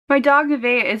My dog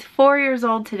Nevaeh is 4 years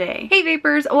old today. Hey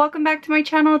vapors, welcome back to my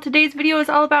channel. Today's video is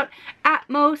all about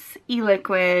Atmos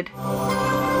eLiquid.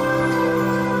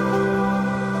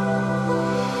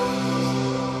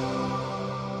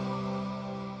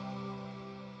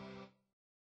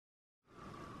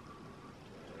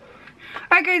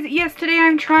 Alright guys, yes, today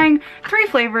I'm trying 3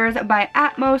 flavors by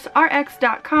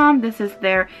atmosrx.com. This is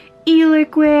their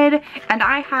eLiquid, and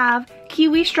I have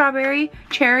kiwi, strawberry,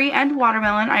 cherry, and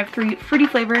watermelon. I have 3 fruity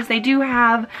flavors. They do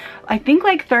have, I think,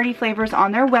 like 30 flavors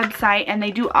on their website, and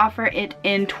they do offer it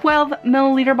in 12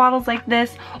 milliliter bottles like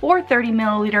this or 30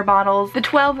 milliliter bottles. The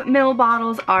 12 ml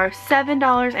bottles are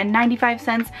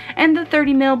 $7.95 and the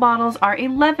 30 ml bottles are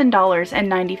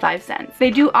 $11.95.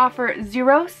 They do offer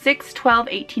 0, 6, 12,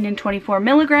 18, and 24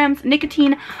 milligrams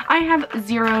nicotine. I have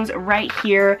zeros right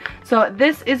here. So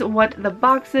this is what the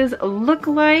boxes look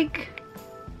like.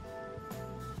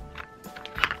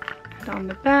 On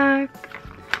the back,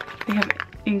 they have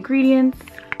ingredients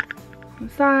on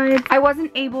the sides. I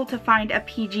wasn't able to find a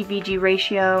PG-VG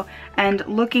ratio, and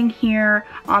looking here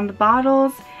on the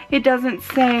bottles, it doesn't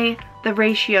say the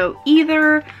ratio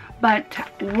either, but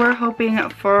we're hoping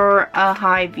for a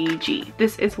high VG.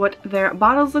 This is what their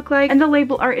bottles look like, and the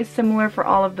label art is similar for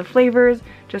all of the flavors,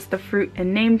 just the fruit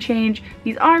and name change.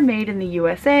 These are made in the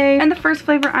USA, and the first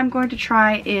flavor I'm going to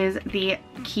try is the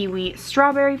kiwi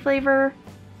strawberry flavor.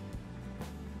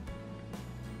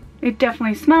 It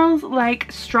definitely smells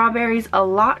like strawberries a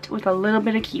lot with a little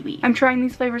bit of kiwi. I'm trying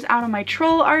these flavors out on my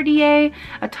Troll RDA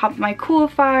atop my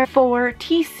Coolfire for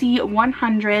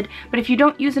TC100, but if you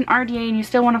don't use an RDA and you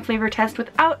still want a flavor test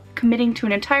without committing to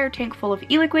an entire tank full of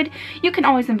eLiquid, you can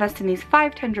always invest in these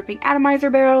 510 dripping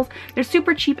atomizer barrels. They're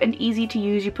super cheap and easy to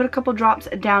use. You put a couple drops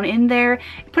down in there,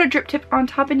 put a drip tip on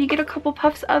top, and you get a couple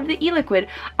puffs of the eLiquid.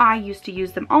 I used to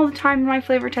use them all the time in my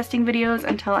flavor testing videos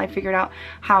until I figured out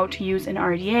how to use an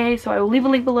RDA. So I will leave a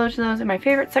link below to those in my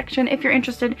favorite section if you're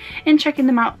interested in checking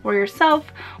them out for yourself.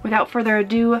 Without further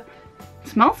ado, it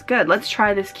smells good. Let's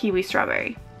try this kiwi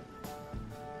strawberry.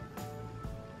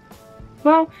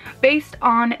 Well, based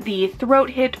on the throat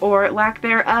hit or lack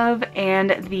thereof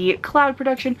and the cloud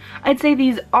production, I'd say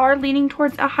these are leaning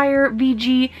towards a higher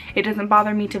VG. It doesn't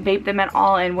bother me to vape them at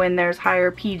all, and when there's higher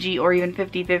PG or even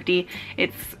 50-50,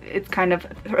 it's kind of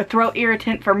a throat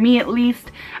irritant for me at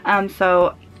least.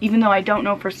 So even though I don't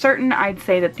know for certain, I'd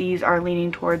say that these are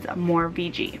leaning towards more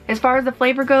VG. As far as the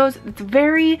flavor goes, it's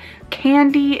very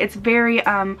candy. It's very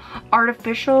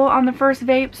artificial on the first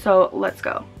vape, so let's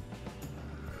go.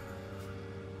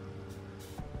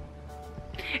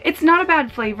 It's not a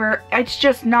bad flavor, it's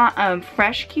just not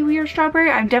fresh kiwi or strawberry.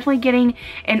 I'm definitely getting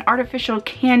an artificial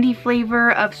candy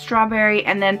flavor of strawberry,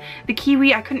 and then the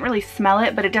kiwi, I couldn't really smell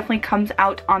it, but it definitely comes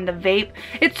out on the vape.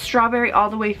 It's strawberry all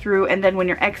the way through, and then when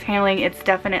you're exhaling, it's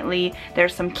definitely,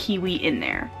 there's some kiwi in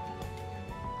there.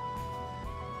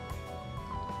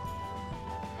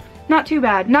 Not too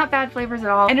bad, not bad flavors at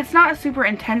all, and it's not a super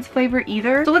intense flavor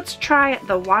either. So let's try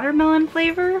the watermelon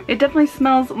flavor. It definitely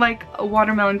smells like a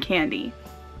watermelon candy.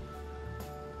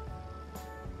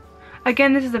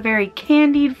 Again, this is a very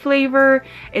candied flavor.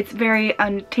 It's very,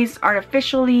 tastes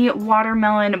artificially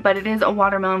watermelon, but it is a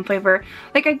watermelon flavor.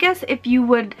 Like, I guess if you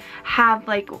would have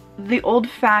like the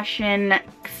old-fashioned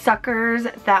suckers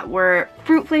that were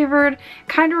fruit flavored,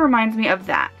 kind of reminds me of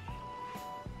that.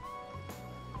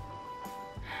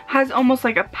 Has almost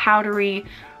like a powdery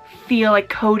feel, like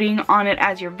coating on it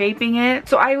as you're vaping it.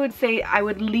 So I would say I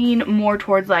would lean more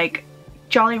towards like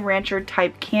Jolly Rancher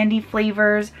type candy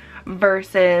flavors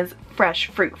versus fresh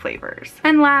fruit flavors.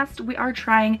 And last, we are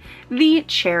trying the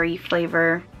cherry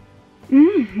flavor.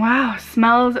 Wow,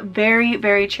 smells very,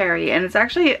 very cherry, and it's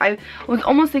actually, I was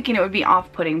almost thinking it would be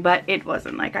off-putting, but it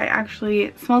wasn't. Like,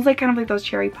 it smells like kind of like those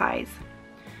cherry pies.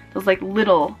 Those like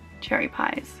little cherry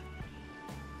pies.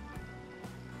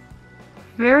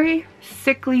 Very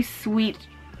sickly sweet.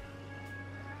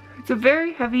 It's a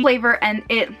very heavy flavor, and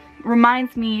it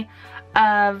reminds me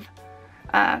of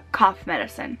cough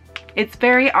medicine. It's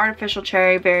very artificial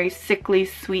cherry, very sickly,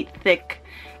 sweet, thick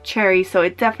cherry, so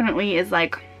it definitely is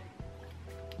like,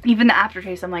 even the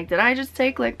aftertaste, I'm like, did I just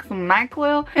take like some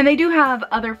NyQuil? And they do have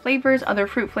other flavors, other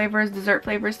fruit flavors, dessert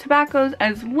flavors, tobaccos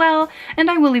as well. And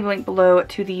I will leave a link below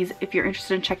to these if you're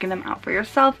interested in checking them out for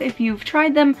yourself. If you've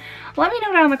tried them, let me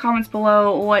know down in the comments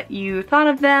below what you thought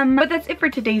of them. But that's it for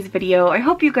today's video. I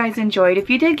hope you guys enjoyed. If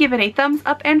you did, give it a thumbs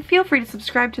up and feel free to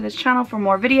subscribe to this channel for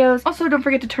more videos. Also, don't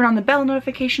forget to turn on the bell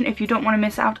notification if you don't want to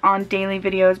miss out on daily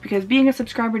videos, because being a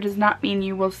subscriber does not mean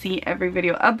you will see every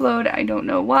video upload. I don't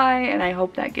know why, and I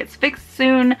hope that gets fixed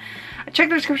soon. Check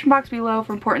the description box below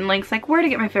for important links like where to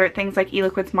get my favorite things like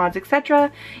eLiquids, mods, etc.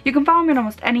 You can follow me on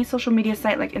almost any social media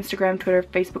site like Instagram, Twitter,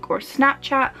 Facebook, or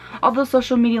Snapchat. All those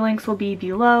social media links will be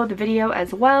below the video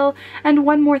as well. And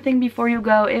one more thing before you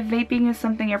go, if vaping is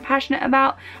something you're passionate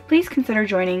about, please consider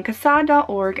joining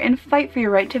CASAD.org and fight for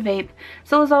your right to vape.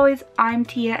 So as always, I'm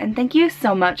Tia, and thank you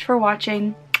so much for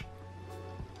watching.